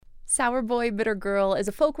Sour Boy Bitter Girl is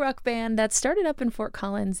a folk rock band that started up in Fort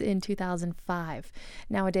Collins in 2005.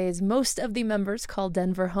 Nowadays, most of the members call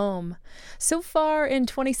Denver home. So far in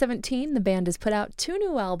 2017, the band has put out 2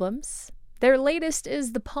 new albums. Their latest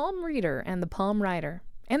is The Palm Reader and The Palm Rider.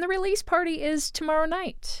 And the release party is tomorrow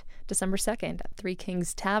night, December 2nd at Three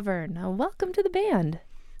Kings Tavern. Welcome to the band.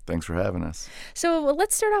 Thanks for having us. So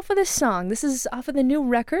let's start off with this song. This is off of the new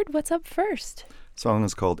record. What's up first? The song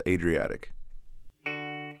is called Adriatic.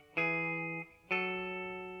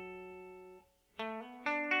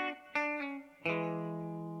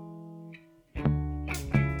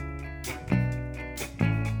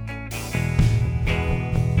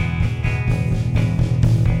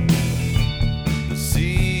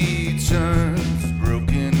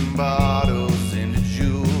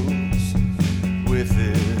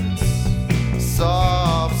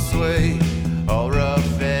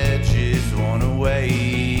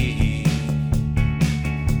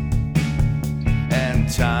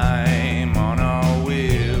 Time on our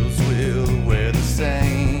wheels will wear the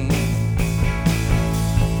same.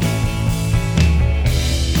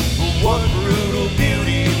 But what brutal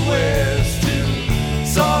beauty wears to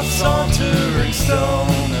soft sauntering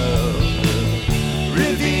stone of the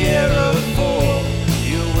Riviera for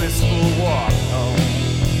your wistful walk home?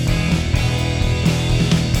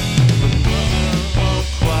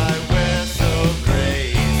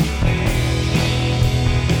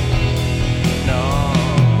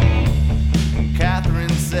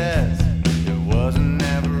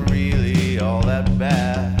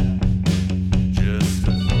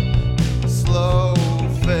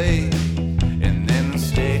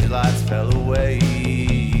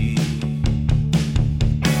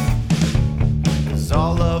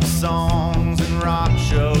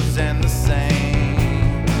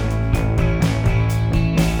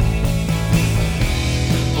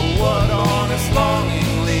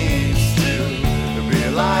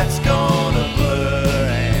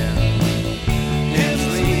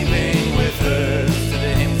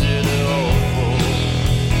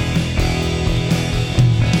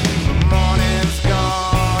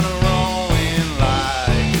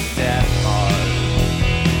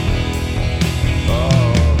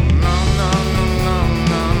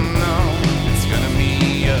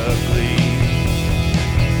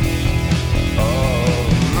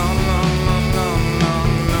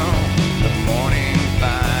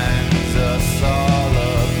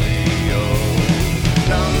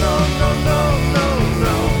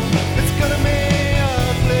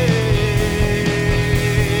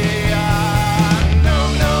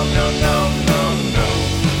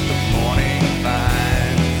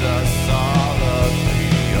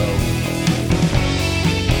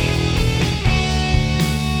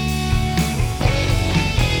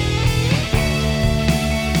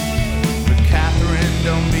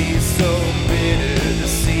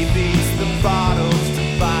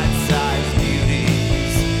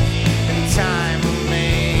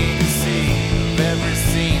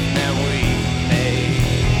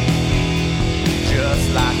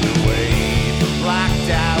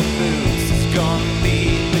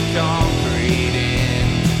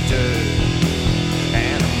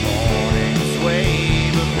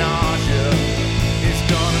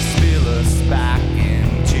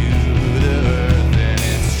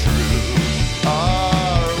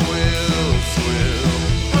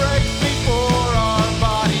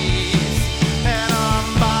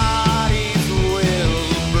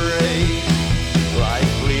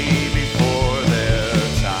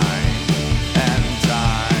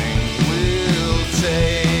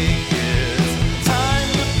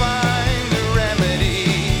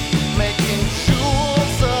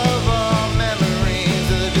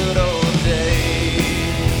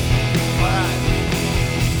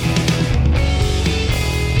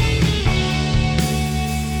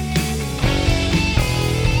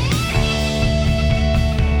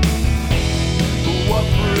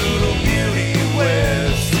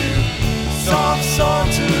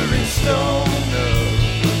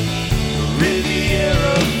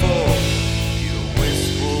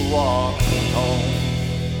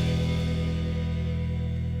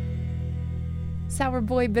 Sour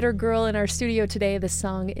Boy Bitter Girl in our studio today. The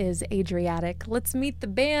song is Adriatic. Let's meet the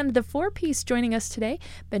band, the 4-piece joining us today.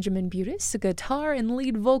 Benjamin Butis, guitar and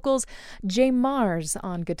lead vocals. Jay Mars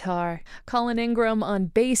on guitar. Colin Ingram on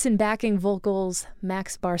bass and backing vocals.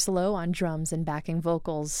 Max Barcelo on drums and backing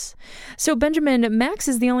vocals. So Benjamin, Max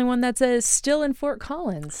is the only one that's still in Fort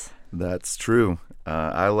Collins. That's true.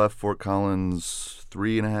 I left Fort Collins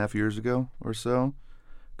 3.5 years ago or so.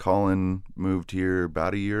 Colin moved here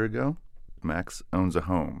about a year ago. Max owns a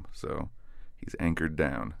home, so He's anchored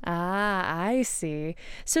down. Ah, I see.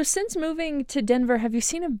 So since moving to Denver, have you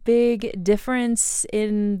seen a big difference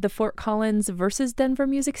in the Fort Collins versus Denver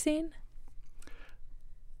music scene?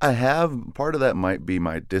 I have. Part of that might be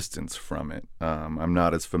my distance from it. I'm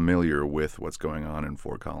not as familiar with what's going on in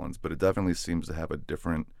Fort Collins, but it definitely seems to have a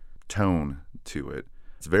different tone to it.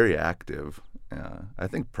 It's very active. I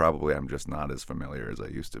think probably I'm just not as familiar as I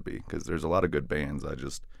used to be, because there's a lot of good bands. I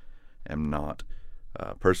just am not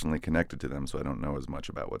personally connected to them, so I don't know as much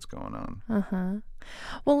about what's going on.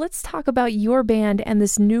 Well, let's talk about your band and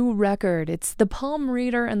this new record. It's The Palm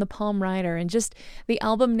Reader and The Palm Rider, and just the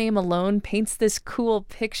album name alone paints this cool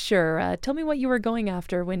picture. Tell me what you were going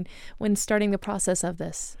after when starting the process of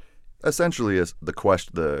this. Essentially,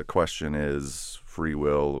 the question is free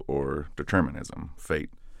will or determinism, fate,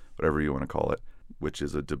 whatever you want to call it, which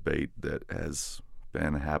is a debate that has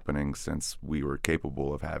been happening since we were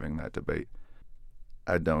capable of having that debate.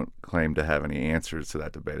 I don't claim to have any answers to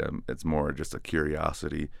that debate. It's more just a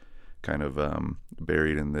curiosity kind of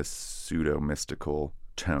buried in this pseudo-mystical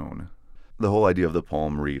tone. The whole idea of the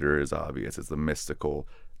palm reader is obvious. It's the mystical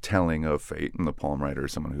telling of fate, and the palm rider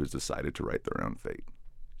is someone who's decided to write their own fate.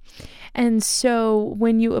 And so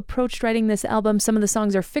when you approached writing this album, some of the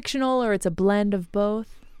songs are fictional, or it's a blend of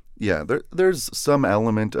both? Yeah, there's some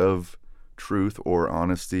element of truth or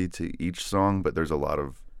honesty to each song, but there's a lot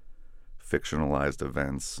of fictionalized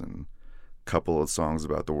events and a couple of songs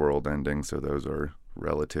about the world ending, so those are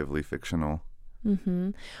relatively fictional.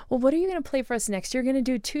 Well, what are you going to play for us next? You're going to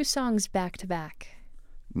do 2 songs back to back.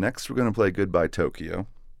 Next, we're going to play Goodbye Tokyo,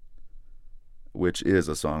 which is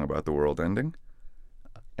a song about the world ending.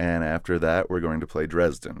 And after that, we're going to play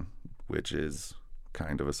Dresden, which is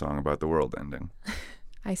kind of a song about the world ending.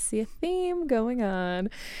 I see a theme going on.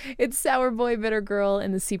 It's Sour Boy Bitter Girl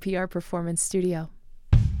in the CPR Performance Studio.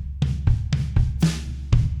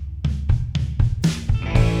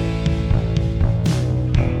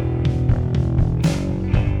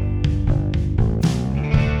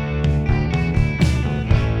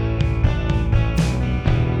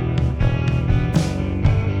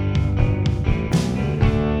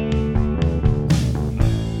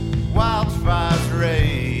 Wildfires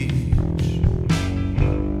rage,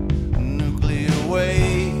 nuclear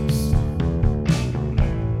waste,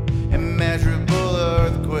 immeasurable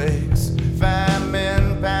earthquakes,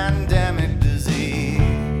 famine, pandemic, disease.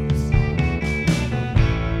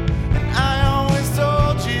 And I always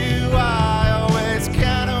told you I always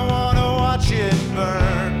kinda wanna watch it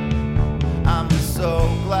burn. I'm just so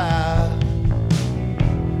glad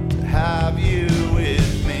to have you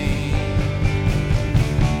with me.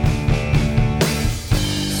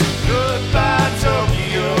 Goodbye,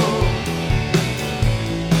 Tokyo.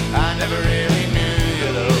 I never really knew you,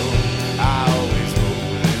 though. I always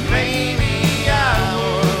hoped that maybe I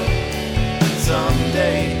would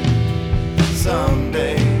someday. So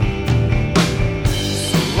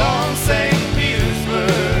long, St.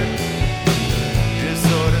 Petersburg. It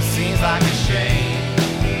sort of seems like a shame.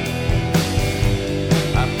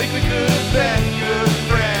 I think we could have been good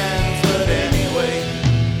friends, but anyway.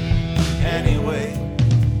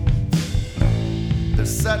 They're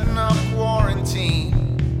setting up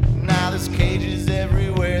quarantine. Now there's cages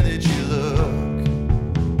everywhere that you look.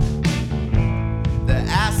 They're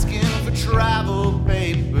asking for travel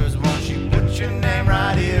papers. Won't you put your name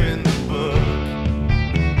right here in the book?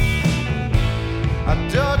 I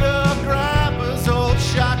dug up Grandpa's old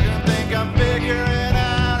shotgun. Think I'm figuring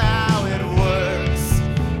out how it works.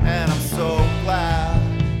 And I'm so glad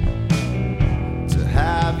to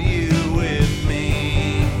have you with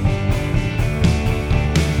me.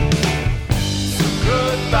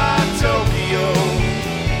 Goodbye, Tokyo.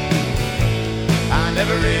 I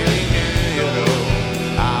never really knew you, though.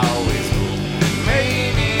 I always hoped that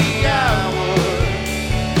maybe I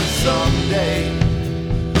would someday.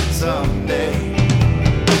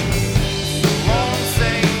 Long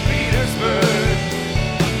St. Petersburg.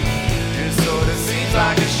 It sort of seems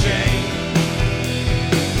like a shame.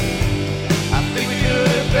 I think we could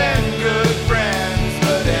have been good friends,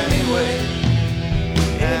 but anyway.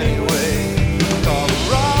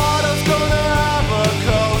 Colorado's gonna have a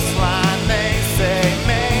coastline, they say,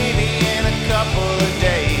 maybe in a couple of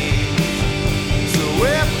days. So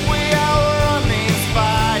if we outrun these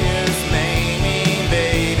fires, maybe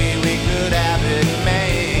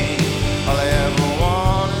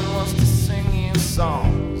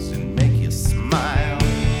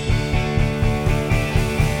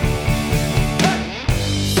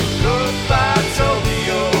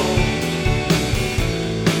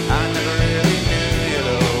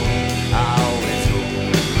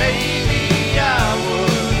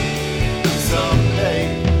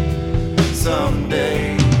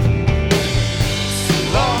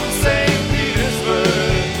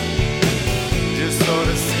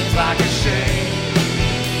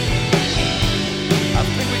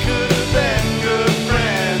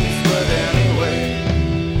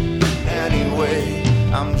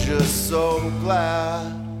just so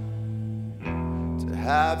glad to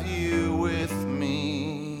have you with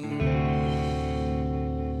me.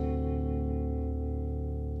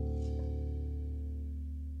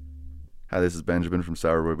 Hi, this is Benjamin from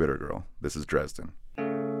Sour Boy Bitter Girl. This is Dresden.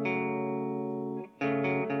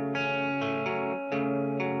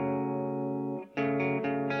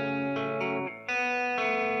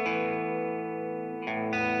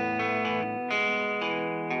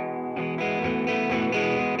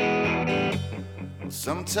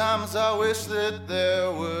 Sometimes I wish that there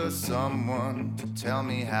was someone to tell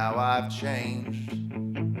me how I've changed.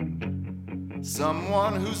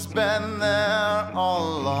 Someone who's been there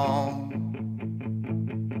all along.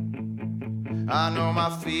 I know my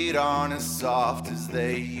feet aren't as soft as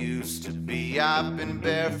they used to be. I've been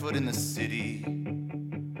barefoot in the city.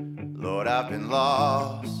 Lord, I've been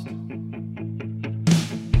lost.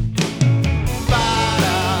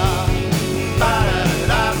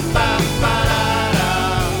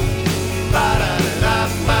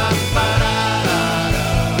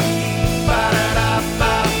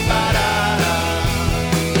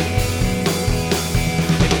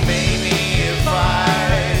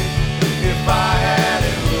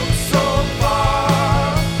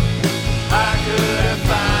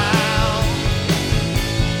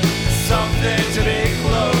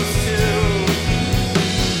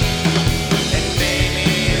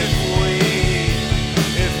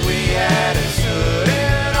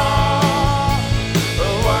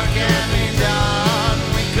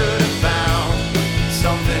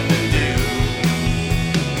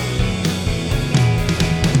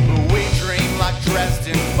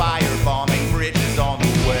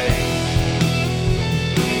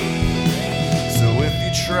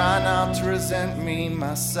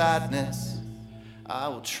 My sadness, I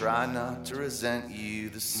will try not to resent you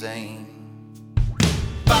the same.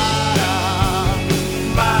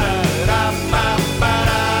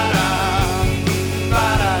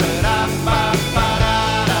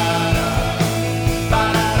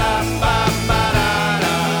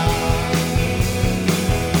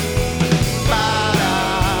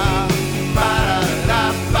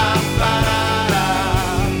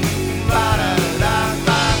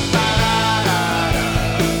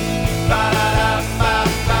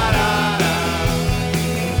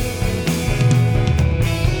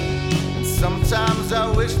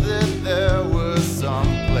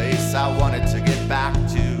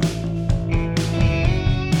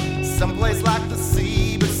 Someplace like the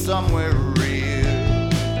sea, but somewhere real.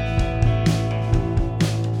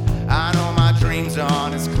 I know my dreams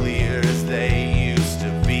aren't as clear as they used to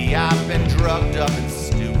be. I've been drugged up and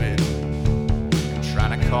stupid, and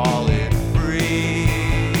trying to call it free.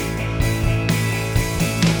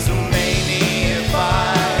 So maybe if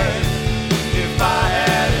I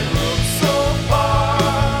hadn't looked so far,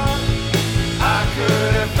 I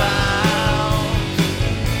could have found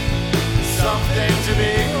something to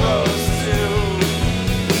be close.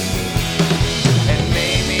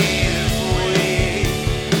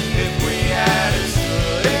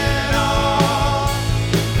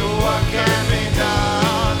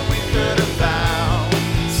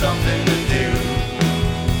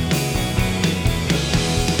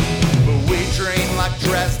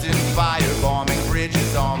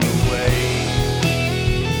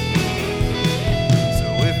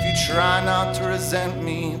 Try not to resent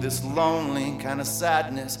me, this lonely kind of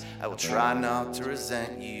sadness. I will try not to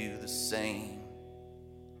resent you the same.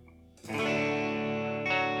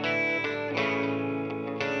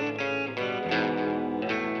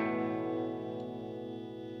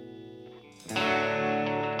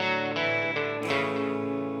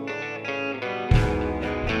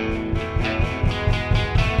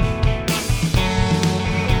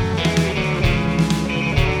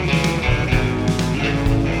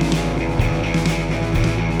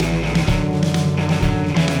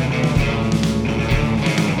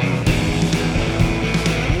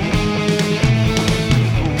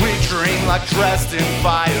 Dressed in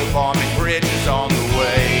firebombing bridges on the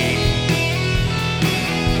way.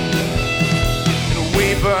 And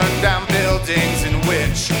we burned down buildings in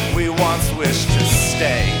which we once wished to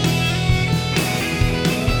stay.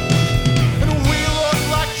 And we look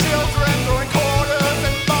like children throwing quarters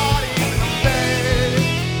and bodies in the bed.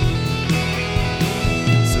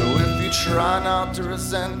 So if you try not to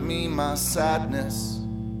resent me, my sadness,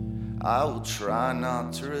 I will try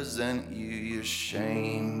not to resent you, your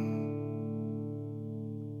shame.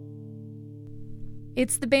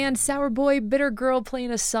 It's the band Sour Boy Bitter Girl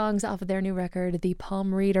playing us songs off of their new record, The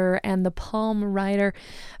Palm Reader and The Palm Rider.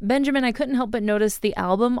 Benjamin, I couldn't help but notice the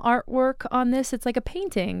album artwork on this. It's like a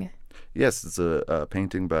painting. Yes, it's a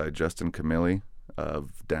painting by Justin Camilli.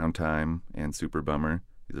 of Downtime and Super Bummer.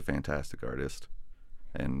 He's a fantastic artist,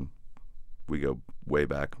 and we go way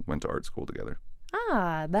back, went to art school together.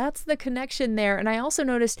 Ah, that's the connection there. And I also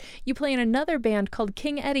noticed you play in another band called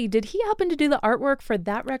King Eddie. Did he happen to do the artwork for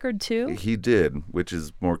that record too? He did, which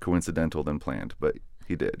is more coincidental than planned, but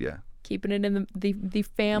he did, yeah. Keeping it in the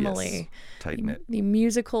family. Yes, tight-knit. The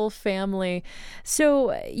musical family.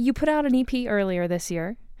 So you put out an EP earlier this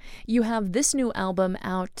year. You have this new album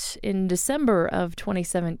out in December of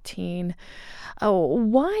 2017. Oh,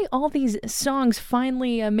 why all these songs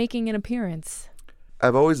finally making an appearance?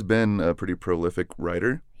 I've always been a pretty prolific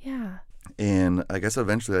writer. Yeah. And I guess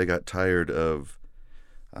eventually I got tired of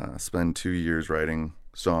spend 2 years writing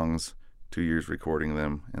songs, 2 years recording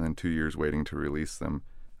them, and then 2 years waiting to release them.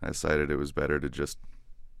 I decided it was better to just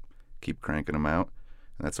keep cranking them out.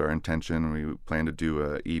 And that's our intention. We plan to do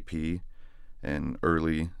a EP in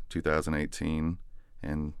early 2018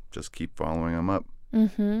 and just keep following them up.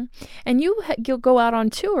 Mm-hmm. And you'll go out on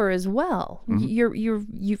tour as well. Mm-hmm.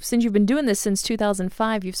 You've since you've been doing this since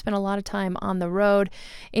 2005. You've spent a lot of time on the road.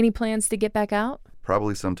 Any plans to get back out?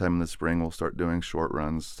 Probably sometime in the spring we'll start doing short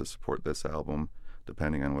runs to support this album,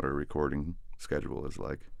 depending on what our recording schedule is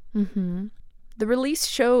like. Mm-hmm. The release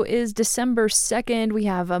show is December 2nd. We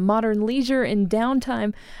have a Modern Leisure and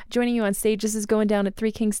Downtime joining you on stage. This is going down at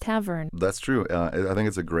Three Kings Tavern. That's true. I think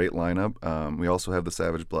it's a great lineup. We also have the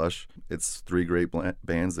Savage Blush. It's 3 great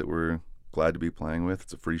bands that we're glad to be playing with.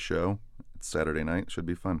 It's a free show. It's Saturday night. Should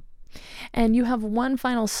be fun. And you have one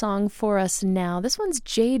final song for us now. This one's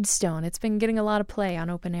Jade Stone. It's been getting a lot of play on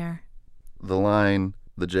Open Air. The line,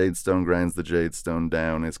 "The Jade Stone grinds the Jade Stone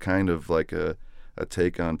down," is kind of like a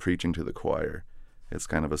take on Preaching to the Choir. It's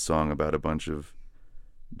kind of a song about a bunch of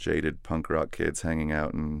jaded punk rock kids hanging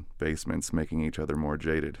out in basements, making each other more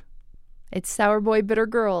jaded. It's Sour Boy Bitter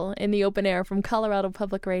Girl in the Open Air from Colorado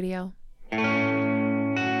Public Radio.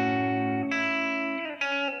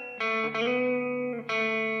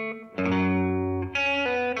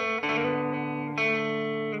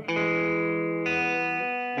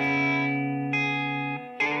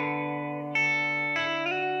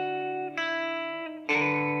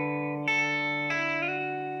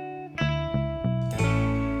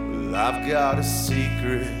 I've got a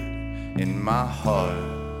secret in my heart.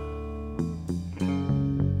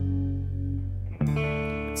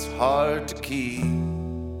 It's hard to keep,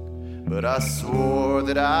 but I swore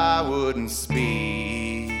that I wouldn't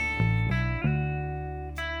speak.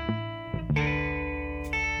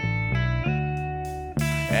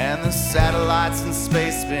 And the satellites in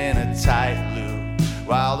space spin a tight loop,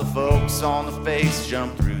 while the folks on the face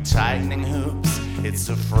jump through tightening hoops. It's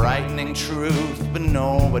a frightening truth, but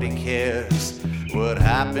nobody cares what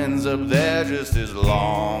happens up there, just as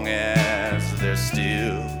long as they're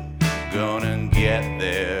still gonna get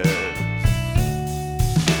theirs.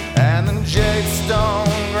 And the jade stone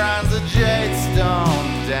grinds the jade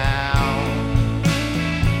stone down.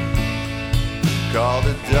 Call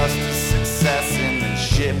the dust a success and then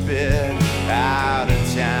ship it out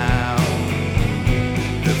of town.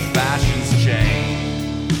 The fashions change,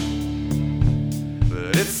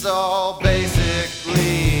 it's all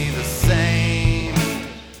basically the same.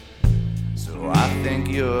 So I think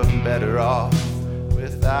you're better off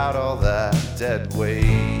without all that dead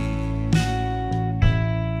weight.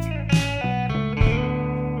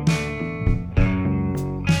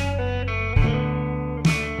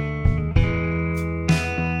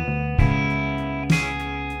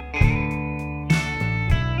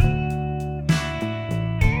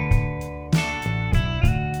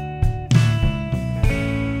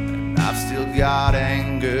 Got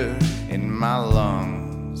anger in my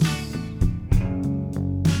lungs.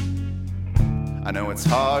 I know it's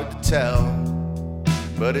hard to tell,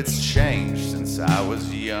 but it's changed since I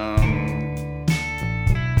was young.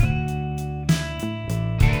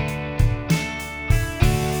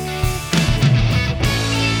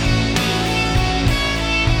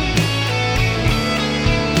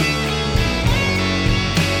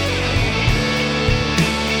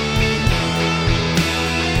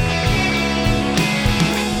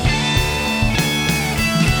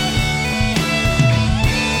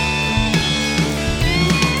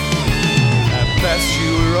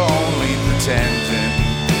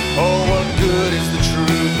 Oh, what good is the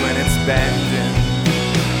truth when it's bending?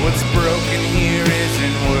 What's broken here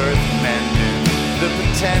isn't worth mending. The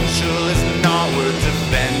potential is not worth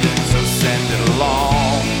defending. So send it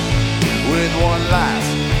along with one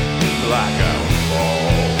last blackout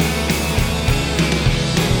fall.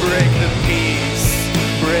 Break the peace,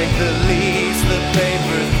 break the lease, the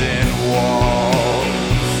paper thin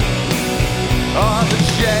walls. Oh, the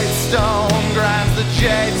jade stone grinds the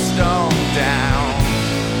jade stone down.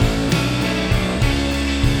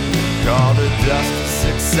 dust of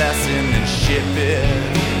success and then ship it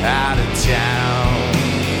out of town.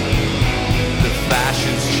 The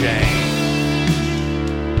fashions change,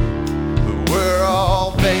 but we're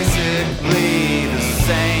all basically the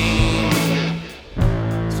same.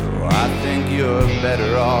 So I think you're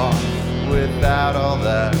better off without all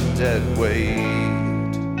that dead weight.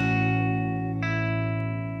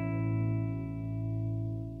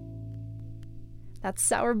 That's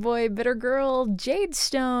Sour Boy, Bitter Girl, Jade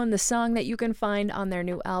Stone, the song that you can find on their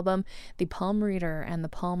new album, The Palm Reader and the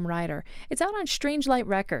Palm Rider. It's out on Strange Light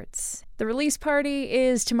Records. The release party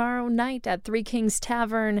is tomorrow night at Three Kings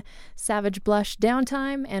Tavern. Savage Blush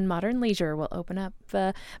Downtime and Modern Leisure will open up.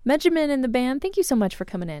 Benjamin and the band, thank you so much for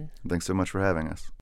coming in. Thanks so much for having us.